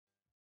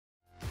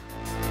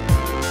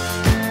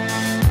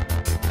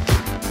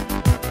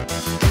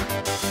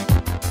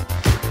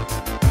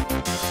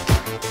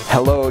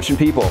Hello, ocean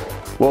people.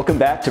 Welcome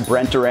back to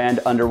Brent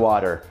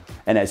Underwater.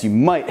 And as you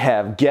might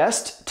have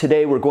guessed,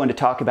 today we're going to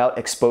talk about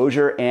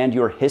exposure and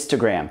your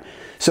histogram.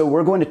 So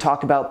we're going to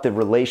talk about the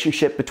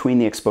relationship between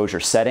the exposure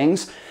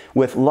settings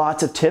with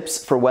lots of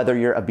tips for whether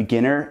you're a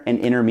beginner, an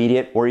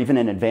intermediate, or even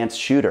an advanced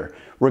shooter.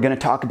 We're going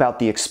to talk about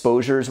the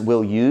exposures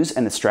we'll use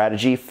and the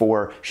strategy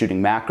for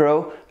shooting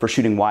macro, for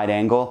shooting wide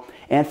angle,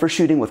 and for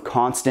shooting with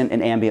constant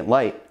and ambient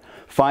light.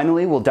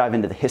 Finally, we'll dive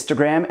into the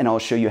histogram and I'll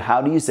show you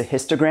how to use the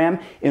histogram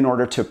in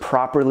order to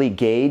properly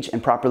gauge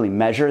and properly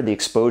measure the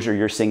exposure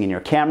you're seeing in your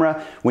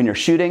camera when you're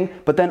shooting,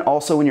 but then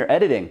also when you're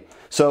editing.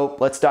 So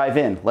let's dive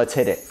in, let's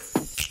hit it.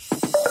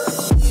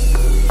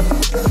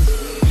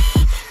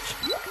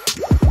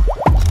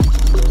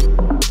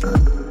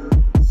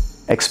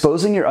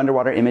 Exposing your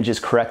underwater images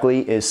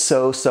correctly is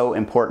so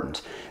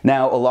important.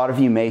 Now, a lot of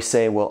you may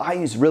say, well, I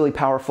use really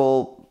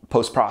powerful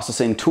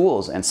post-processing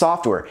tools and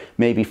software,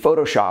 maybe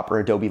Photoshop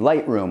or Adobe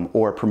Lightroom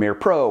or Premiere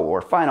Pro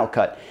or Final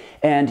Cut.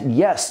 And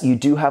yes, you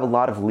do have a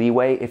lot of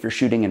leeway if you're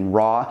shooting in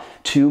RAW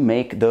to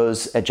make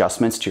those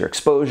adjustments to your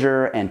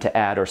exposure and to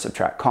add or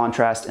subtract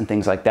contrast and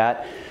things like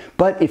that.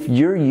 But if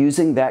you're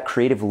using that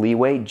creative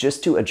leeway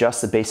just to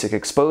adjust the basic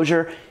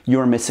exposure,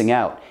 you're missing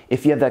out.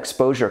 If you have the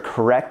exposure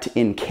correct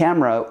in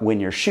camera when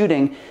you're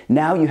shooting,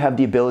 now you have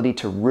the ability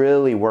to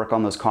really work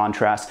on those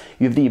contrasts.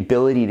 You have the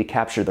ability to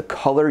capture the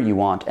color you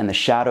want and the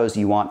shadows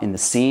you want in the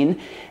scene,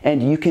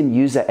 and you can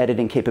use that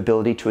editing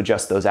capability to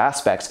adjust those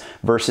aspects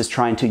versus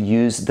trying to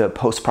use the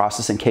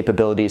post-processing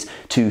capabilities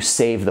to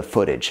save the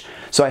footage.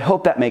 So I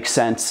hope that makes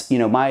sense. You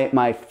know,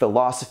 my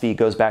philosophy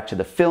goes back to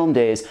the film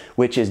days,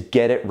 which is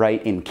get it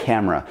right in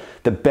camera.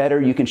 The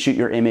better you can shoot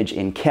your image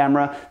in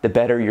camera, the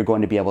better you're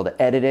going to be able to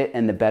edit it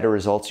and the better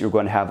results you're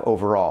going to have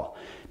overall.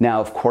 Now,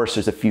 of course,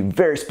 there's a few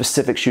very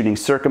specific shooting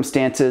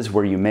circumstances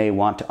where you may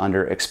want to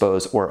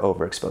underexpose or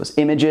overexpose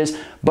images,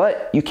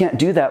 but you can't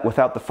do that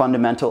without the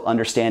fundamental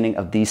understanding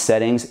of these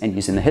settings and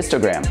using the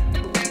histogram.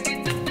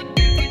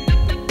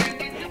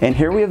 And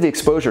here we have the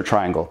exposure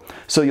triangle.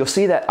 So you'll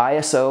see that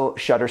ISO,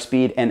 shutter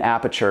speed, and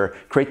aperture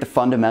create the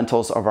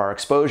fundamentals of our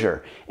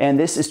exposure. And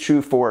this is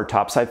true for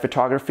topside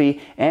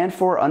photography and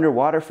for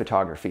underwater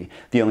photography.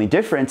 The only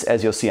difference,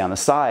 as you'll see on the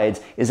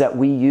sides, is that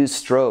we use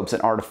strobes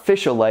and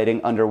artificial lighting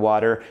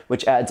underwater,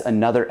 which adds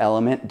another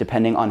element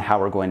depending on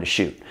how we're going to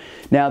shoot.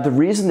 Now, the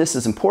reason this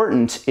is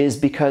important is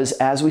because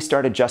as we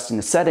start adjusting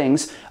the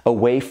settings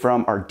away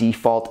from our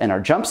default and our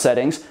jump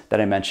settings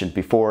that I mentioned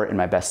before in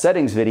my best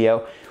settings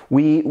video,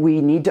 we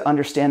need to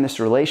understand this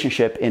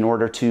relationship in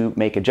order to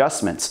make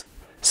adjustments.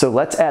 So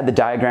let's add the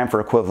diagram for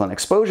equivalent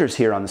exposures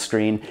here on the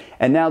screen.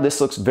 And now this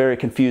looks very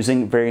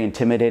confusing, very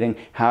intimidating.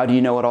 How do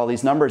you know what all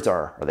these numbers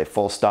are? Are they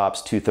full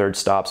stops, 2/3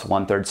 stops,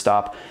 1/3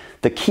 stop?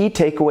 The key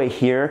takeaway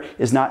here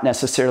is not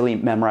necessarily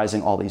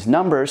memorizing all these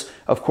numbers.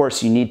 Of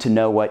course, you need to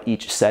know what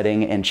each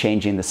setting and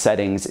changing the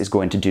settings is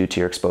going to do to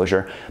your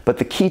exposure. But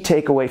the key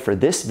takeaway for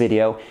this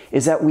video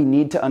is that we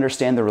need to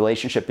understand the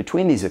relationship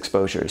between these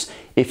exposures.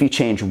 If you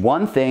change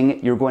one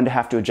thing, you're going to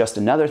have to adjust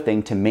another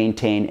thing to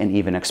maintain an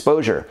even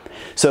exposure.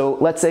 So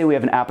let's say we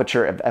have an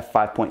aperture of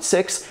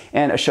f5.6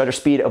 and a shutter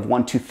speed of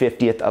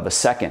 1/250th of a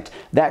second.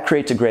 That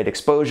creates a great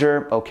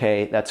exposure.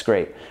 Okay, that's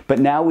great. But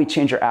now we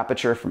change our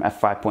aperture from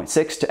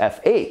f5.6 to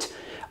f8.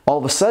 All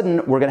of a sudden,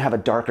 we're going to have a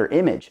darker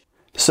image.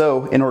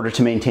 So in order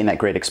to maintain that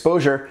great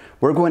exposure,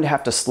 we're going to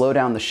have to slow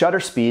down the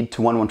shutter speed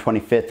to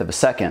 1/125th of a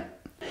second.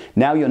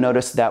 Now you'll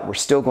notice that we're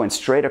still going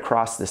straight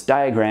across this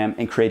diagram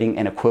and creating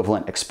an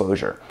equivalent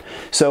exposure.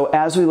 So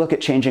as we look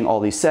at changing all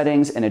these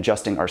settings and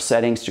adjusting our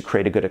settings to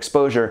create a good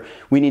exposure,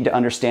 we need to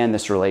understand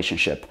this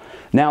relationship.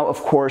 Now,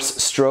 of course,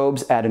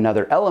 strobes add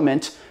another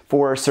element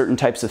for certain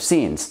types of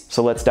scenes.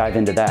 So let's dive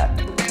into that.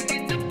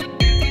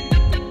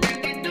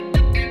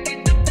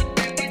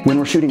 When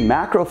we're shooting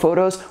macro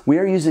photos, we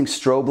are using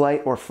strobe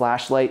light or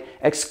flashlight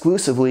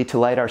exclusively to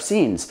light our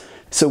scenes.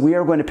 So we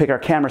are going to pick our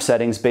camera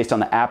settings based on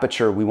the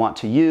aperture we want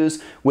to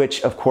use,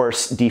 which of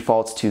course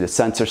defaults to the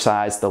sensor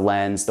size, the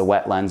lens, the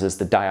wet lenses,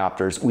 the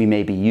diopters we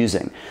may be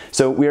using.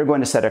 So we are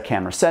going to set our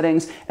camera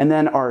settings, and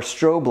then our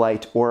strobe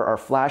light or our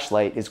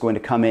flashlight is going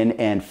to come in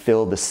and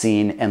fill the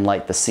scene and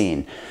light the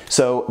scene.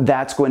 So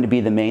that's going to be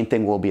the main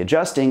thing we'll be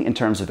adjusting in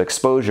terms of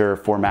exposure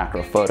for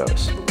macro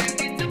photos.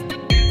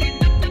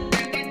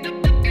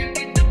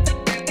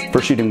 For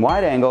shooting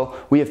wide angle,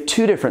 we have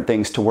two different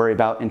things to worry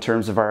about in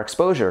terms of our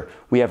exposure.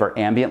 We have our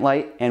ambient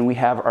light and we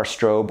have our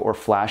strobe or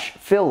flash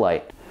fill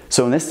light.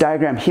 So in this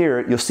diagram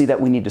here, you'll see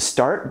that we need to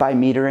start by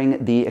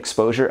metering the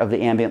exposure of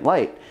the ambient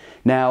light.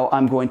 Now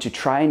I'm going to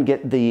try and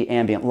get the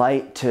ambient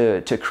light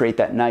to create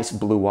that nice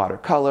blue water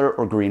color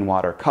or green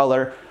water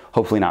color,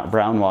 hopefully not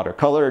brown water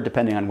color,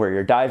 depending on where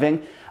you're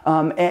diving.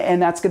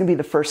 And that's going to be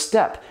the first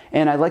step.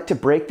 And I like to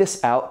break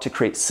this out to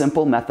create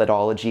simple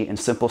methodology and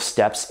simple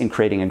steps in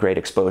creating a great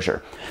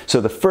exposure.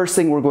 So the first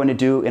thing we're going to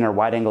do in our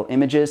wide angle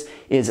images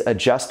is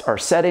adjust our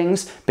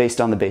settings based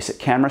on the basic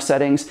camera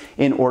settings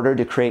in order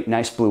to create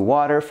nice blue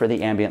water for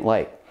the ambient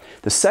light.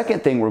 The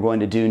second thing we're going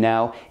to do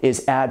now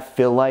is add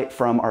fill light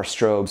from our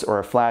strobes or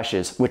our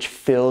flashes, which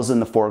fills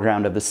in the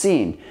foreground of the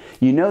scene.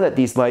 You know that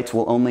these lights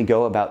will only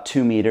go about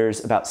 2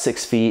 meters, about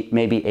 6 feet,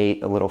 maybe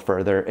 8, a little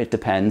further, it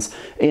depends,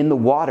 in the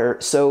water,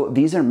 so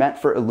these are meant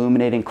for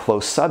illuminating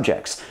close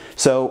subjects.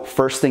 So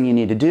first thing you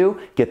need to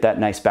do, get that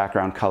nice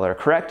background color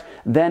correct,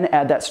 then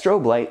add that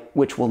strobe light,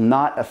 which will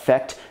not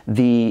affect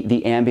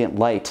the ambient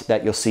light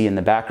that you'll see in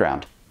the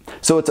background.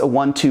 So it's a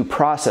 1-2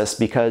 process,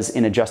 because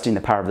in adjusting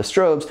the power of the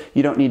strobes,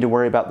 you don't need to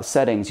worry about the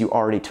settings you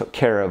already took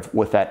care of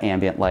with that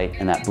ambient light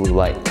and that blue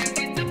light.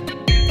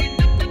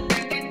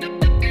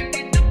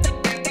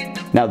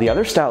 Now the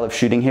other style of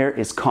shooting here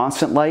is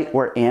constant light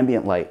or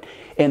ambient light.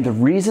 And the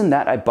reason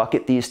that I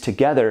bucket these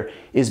together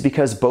is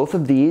because both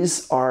of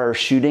these are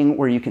shooting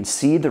where you can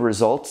see the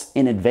results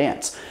in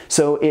advance.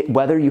 So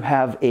whether you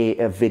have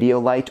a video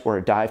light or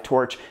a dive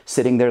torch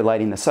sitting there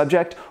lighting the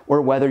subject,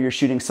 or whether you're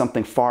shooting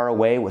something far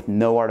away with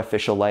no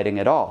artificial lighting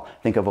at all,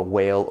 think of a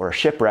whale or a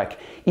shipwreck,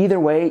 either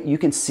way you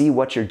can see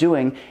what you're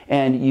doing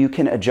and you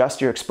can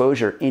adjust your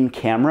exposure in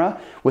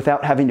camera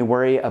without having to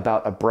worry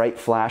about a bright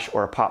flash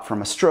or a pop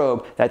from a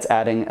strobe that's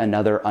adding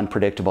another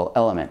unpredictable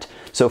element.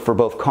 So for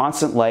both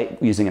constant light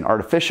using an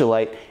artificial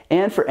light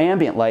and for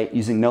ambient light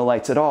using no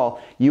lights at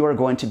all, you are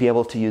going to be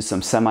able to use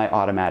some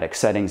semi-automatic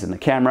settings in the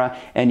camera,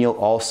 and you'll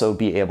also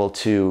be able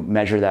to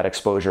measure that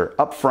exposure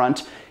up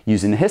front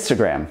using the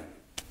histogram.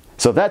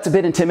 So if that's a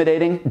bit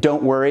intimidating,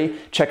 don't worry.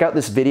 Check out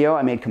this video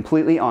I made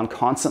completely on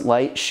constant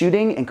light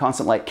shooting and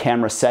constant light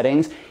camera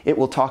settings. It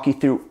will talk you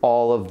through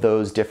all of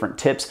those different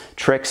tips,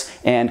 tricks,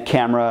 and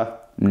camera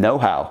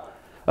know-how.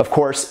 Of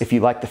course, if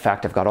you like the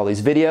fact I've got all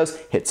these videos,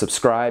 hit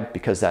subscribe,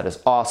 because that is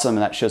awesome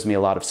and that shows me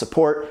a lot of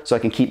support so I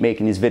can keep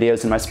making these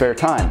videos in my spare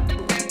time.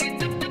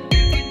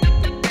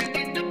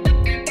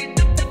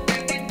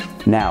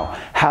 Now,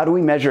 how do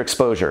we measure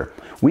exposure?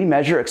 We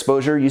measure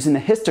exposure using the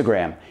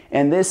histogram,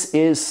 and this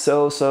is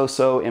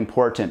so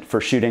important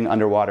for shooting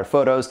underwater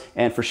photos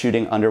and for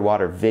shooting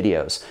underwater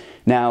videos.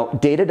 Now,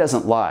 data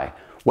doesn't lie.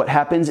 What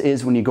happens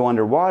is when you go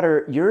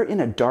underwater, you're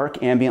in a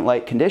dark ambient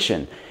light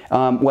condition,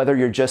 whether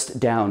you're just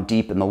down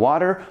deep in the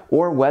water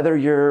or whether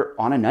you're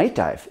on a night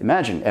dive.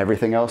 Imagine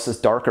everything else is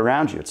dark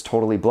around you. It's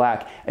totally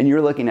black and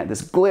you're looking at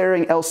this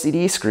glaring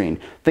LCD screen.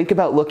 Think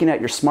about looking at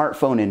your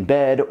smartphone in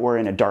bed or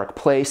in a dark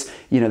place.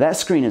 You know, that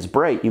screen is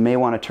bright. You may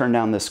want to turn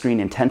down the screen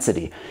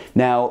intensity.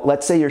 Now,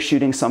 let's say you're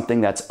shooting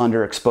something that's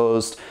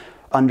underexposed,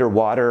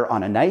 underwater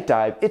on a night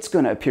dive, it's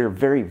going to appear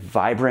very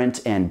vibrant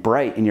and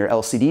bright in your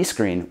LCD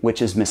screen,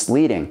 which is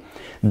misleading.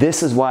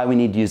 This is why we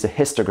need to use a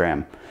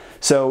histogram.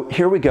 So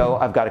here we go.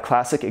 I've got a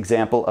classic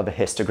example of a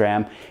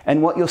histogram,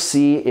 and what you'll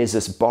see is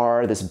this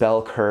bar, this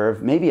bell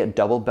curve, maybe a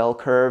double bell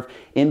curve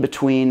in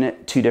between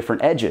two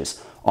different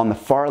edges. On the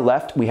far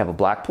left, we have a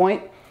black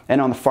point, and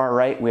on the far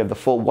right, we have the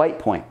full white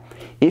point.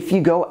 If you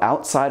go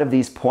outside of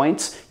these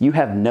points, you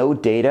have no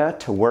data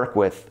to work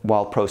with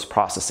while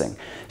post-processing.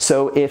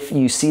 So if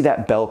you see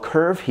that bell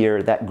curve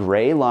here, that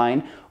gray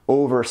line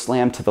over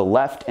slammed to the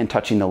left and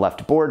touching the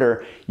left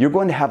border, you're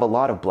going to have a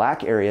lot of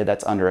black area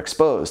that's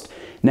underexposed.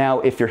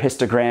 Now, if your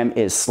histogram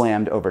is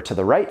slammed over to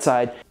the right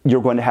side,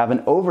 you're going to have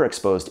an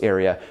overexposed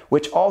area,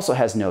 which also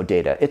has no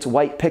data. It's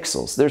white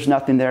pixels. There's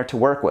nothing there to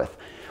work with.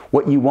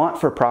 What you want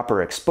for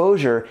proper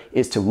exposure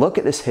is to look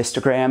at this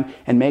histogram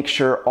and make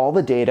sure all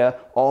the data,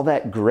 all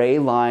that gray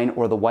line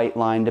or the white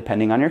line,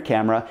 depending on your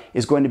camera,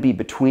 is going to be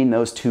between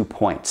those 2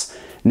 points.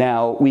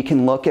 Now, we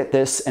can look at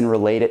this and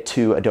relate it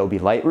to Adobe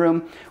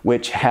Lightroom,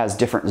 which has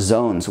different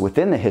zones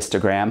within the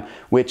histogram,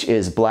 which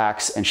is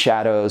blacks and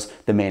shadows,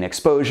 the main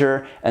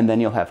exposure, and then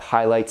you'll have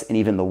highlights and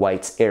even the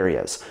whites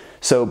areas.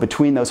 So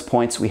between those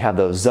points, we have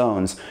those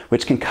zones,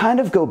 which can kind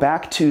of go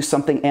back to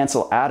something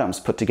Ansel Adams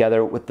put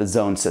together with the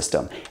zone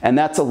system. And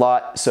that's a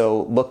lot,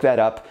 so look that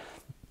up,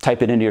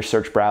 type it into your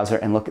search browser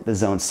and look at the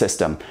zone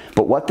system.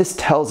 But what this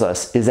tells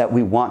us is that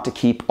we want to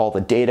keep all the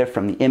data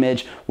from the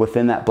image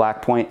within that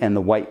black point and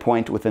the white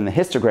point within the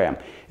histogram.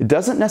 It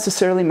doesn't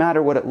necessarily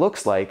matter what it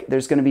looks like.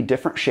 There's going to be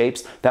different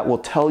shapes that will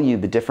tell you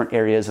the different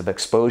areas of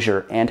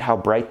exposure and how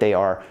bright they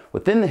are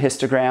within the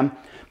histogram.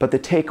 But the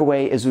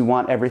takeaway is we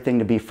want everything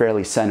to be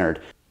fairly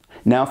centered.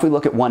 Now, if we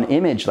look at one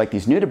image like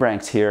these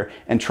nudibranchs here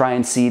and try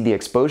and see the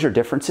exposure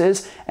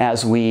differences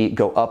as we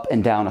go up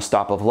and down a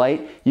stop of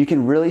light, you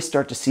can really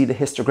start to see the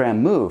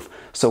histogram move.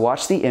 So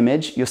watch the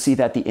image, you'll see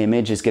that the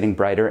image is getting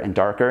brighter and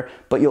darker,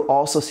 but you'll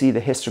also see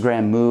the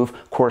histogram move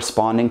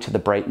corresponding to the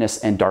brightness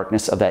and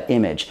darkness of that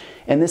image.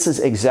 And this is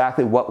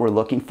exactly what we're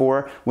looking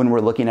for when we're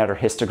looking at our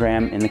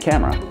histogram in the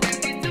camera.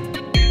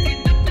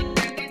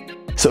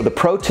 So the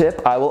pro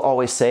tip I will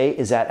always say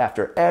is that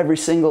after every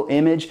single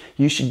image,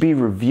 you should be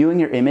reviewing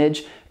your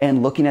image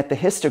and looking at the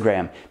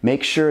histogram.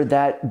 Make sure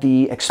that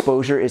the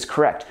exposure is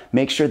correct.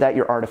 Make sure that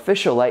your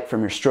artificial light from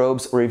your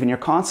strobes or even your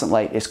constant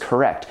light is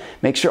correct.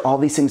 Make sure all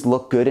these things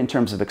look good in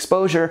terms of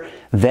exposure.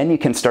 Then you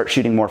can start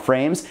shooting more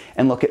frames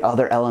and look at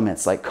other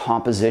elements like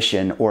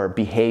composition or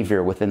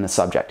behavior within the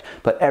subject.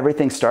 But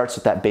everything starts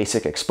with that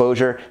basic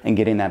exposure and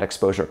getting that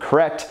exposure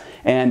correct.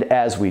 And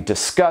as we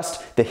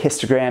discussed, the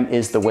histogram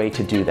is the way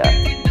to do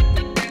that.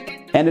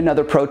 And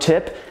another pro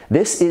tip,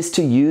 this is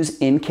to use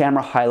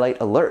in-camera highlight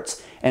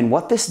alerts. And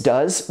what this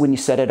does when you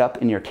set it up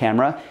in your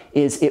camera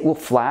is it will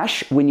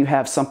flash when you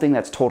have something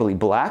that's totally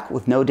black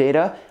with no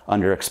data,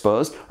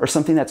 underexposed, or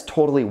something that's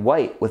totally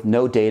white with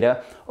no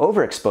data,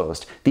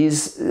 overexposed.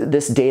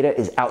 This data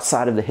is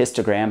outside of the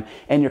histogram,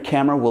 and your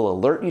camera will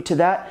alert you to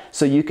that,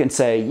 so you can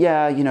say,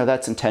 yeah, you know,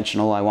 that's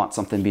intentional. I want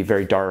something to be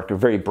very dark or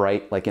very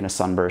bright, like in a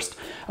sunburst,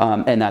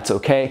 and that's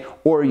okay.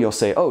 Or you'll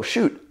say, oh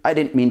shoot, I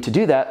didn't mean to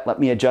do that. Let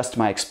me adjust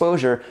my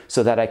exposure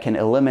so that I can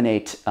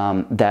eliminate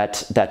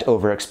that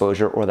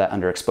overexposure or that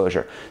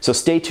underexposure. So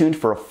stay tuned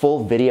for a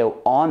full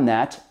video on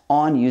that,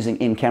 on using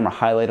in-camera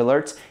highlight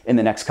alerts in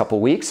the next couple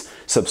weeks.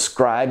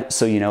 Subscribe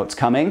so you know it's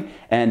coming,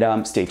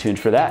 and stay tuned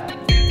for that.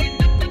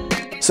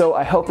 So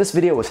I hope this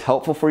video was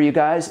helpful for you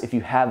guys. If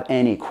you have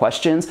any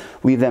questions,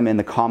 leave them in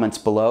the comments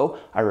below.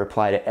 I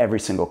reply to every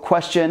single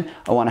question.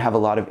 I want to have a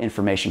lot of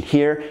information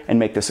here and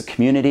make this a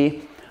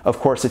community. Of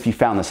course, if you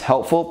found this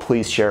helpful,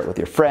 please share it with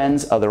your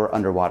friends, other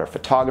underwater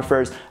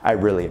photographers. I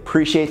really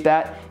appreciate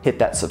that. Hit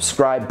that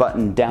subscribe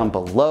button down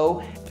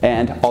below,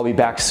 and I'll be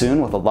back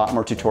soon with a lot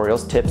more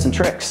tutorials, tips, and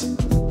tricks.